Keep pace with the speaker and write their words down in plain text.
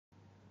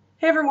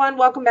Hey everyone,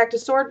 welcome back to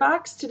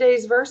Swordbox.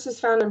 Today's verse is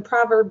found in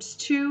Proverbs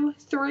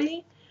 2:3.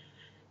 It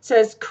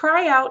says,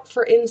 "Cry out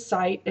for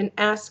insight and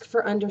ask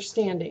for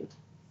understanding."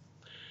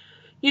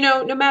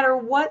 No matter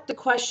what the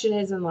question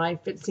is in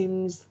life, it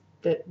seems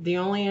that the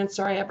only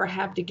answer I ever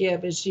have to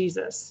give is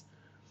Jesus.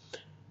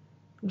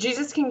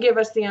 Jesus can give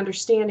us the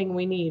understanding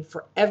we need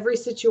for every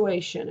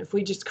situation if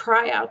we just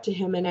cry out to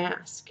him and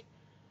ask.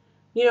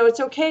 It's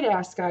okay to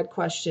ask God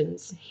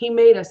questions. He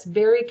made us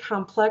very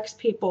complex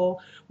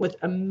people with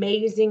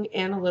amazing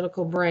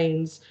analytical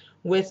brains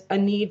with a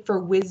need for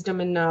wisdom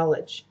and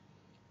knowledge.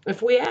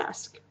 If we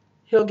ask,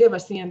 he'll give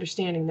us the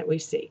understanding that we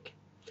seek.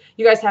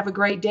 You guys have a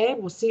great day.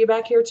 We'll see you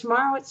back here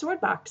tomorrow at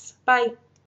Swordbox. Bye.